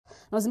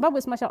Now,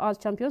 Zimbabwe's martial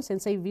arts champion,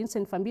 Sensei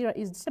Vincent Fambira,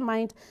 is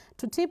determined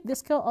to tip the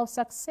scale of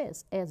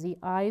success as he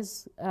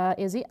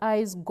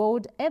eyes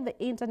gold at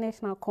the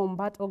International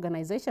Combat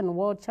Organization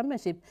World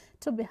Championship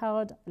to be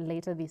held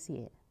later this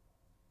year.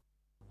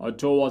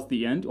 Towards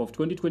the end of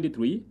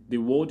 2023, the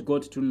world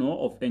got to know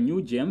of a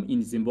new gem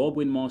in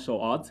Zimbabwean martial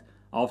arts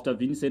after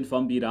Vincent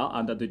Fambira,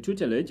 under the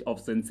tutelage of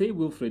Sensei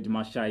Wilfred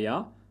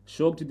Mashaya,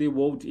 shocked the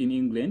world in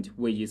England,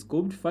 where he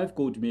scooped 5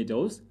 gold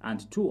medals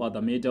and 2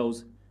 other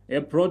medals. A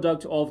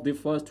product of the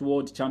first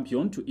world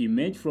champion to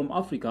emerge from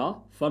Africa,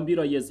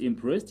 Fambira has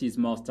impressed his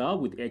master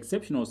with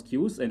exceptional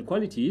skills and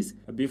qualities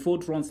before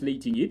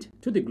translating it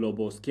to the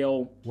global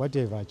scale. What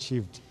I've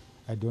achieved,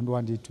 I don't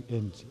want it to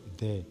end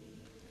there.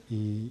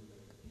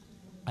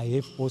 I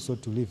have also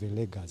to leave a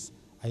legacy.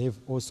 I have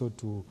also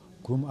to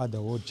groom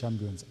other world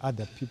champions,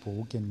 other people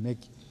who can make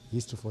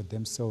history for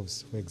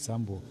themselves. For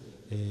example,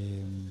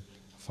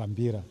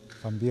 Fambira.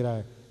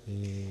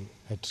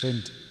 I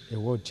trained a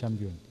world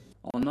champion.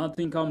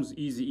 Nothing comes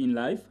easy in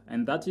life,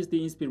 and that is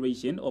the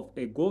inspiration of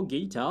a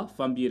go-getter,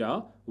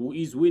 Fambira, who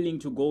is willing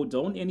to go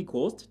down any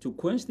cost to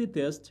quench the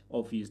thirst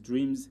of his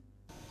dreams.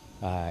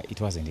 It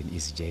wasn't an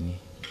easy journey.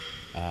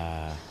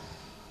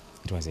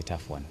 It was a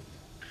tough one.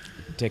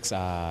 It takes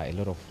a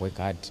lot of work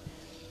hard,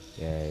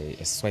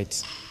 a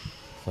sweat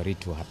for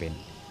it to happen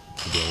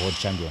to be a world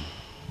champion.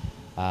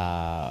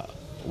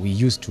 We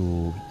used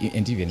to,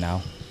 and even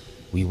now,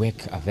 we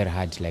work very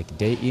hard, like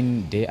day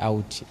in, day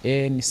out,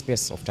 any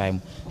space of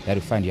time that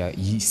we find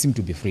you seem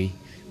to be free.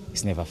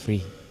 It's never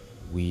free.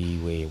 We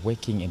were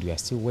working and we are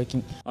still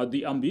working.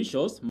 The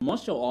ambitious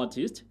martial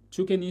artist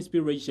took an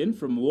inspiration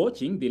from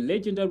watching the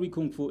legendary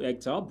Kung Fu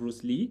actor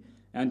Bruce Lee,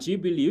 and she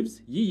believes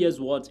he has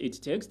what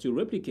it takes to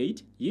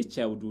replicate his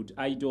childhood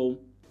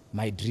idol.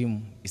 My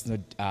dream is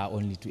not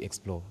only to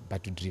explore,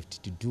 but to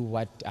drift, to do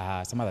what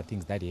some other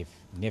things that have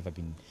never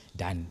been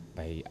done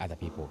by other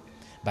people.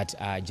 But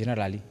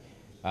generally,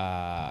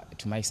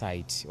 to my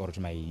side or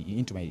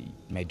into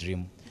my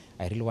dream,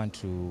 I really want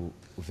to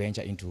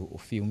venture into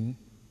film,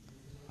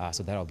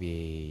 so that I'll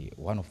be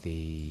one of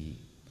the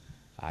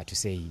to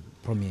say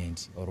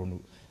prominent or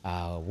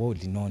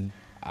worldly known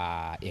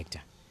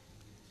actor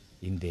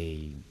in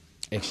the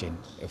action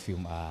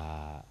film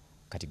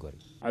category.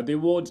 The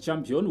world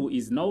champion, who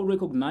is now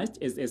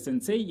recognized as a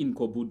sensei in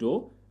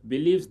Kobudo,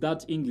 believes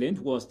that England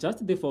was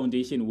just the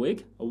foundation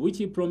work, which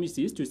he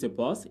promises to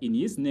surpass in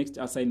his next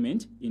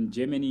assignment in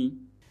Germany.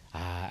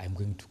 I'm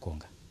going to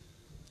conquer.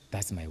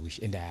 That's my wish,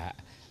 and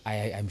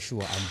I'm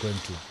sure I'm going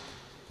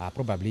to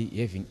probably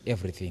having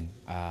everything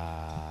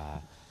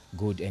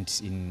good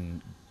and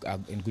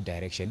in good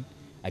direction.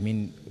 I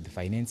mean, the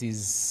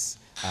finances,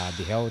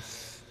 the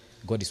health,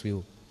 God's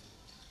will.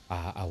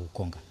 I will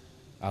conquer.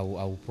 I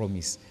will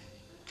promise.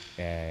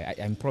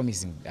 I'm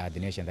promising the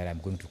nation that I'm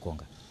going to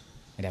conquer,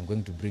 and I'm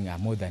going to bring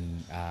more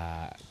than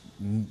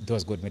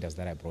those gold medals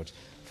that I brought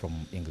from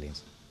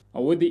England.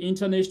 With the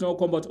International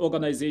Combat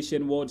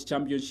Organization World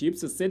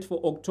Championships set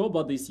for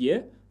October this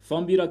year,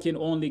 Fambira can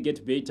only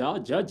get better,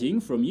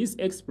 judging from his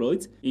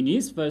exploits in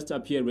his first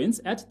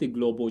appearance at the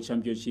Global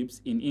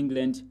Championships in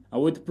England.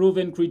 With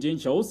proven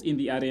credentials in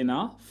the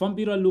arena,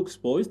 Fambira looks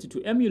poised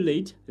to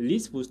emulate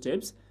Lee's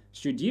footsteps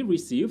should he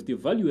receive the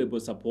valuable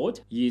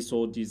support he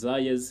so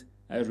desires.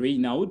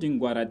 Reynald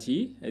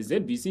Ngwarati,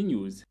 ZBC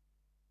News.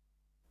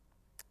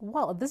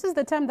 Well, this is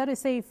the time that we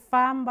say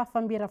Famba,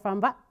 Fambira,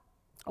 Famba.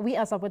 We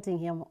are supporting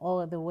him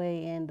all the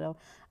way, and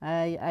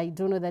I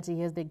do know that he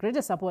has the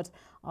greatest support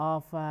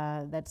of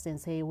that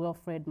Sensei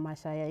Wilfred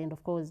Mashaya, and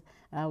of course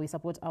we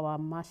support our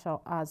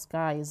martial arts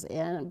guys.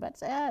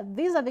 But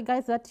these are the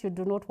guys that you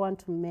do not want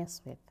to mess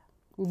with.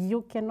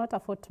 You cannot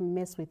afford to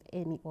mess with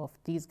any of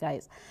these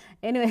guys.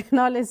 Anyway,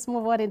 now let's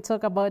move on and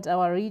talk about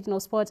our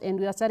regional sport, and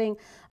we are starting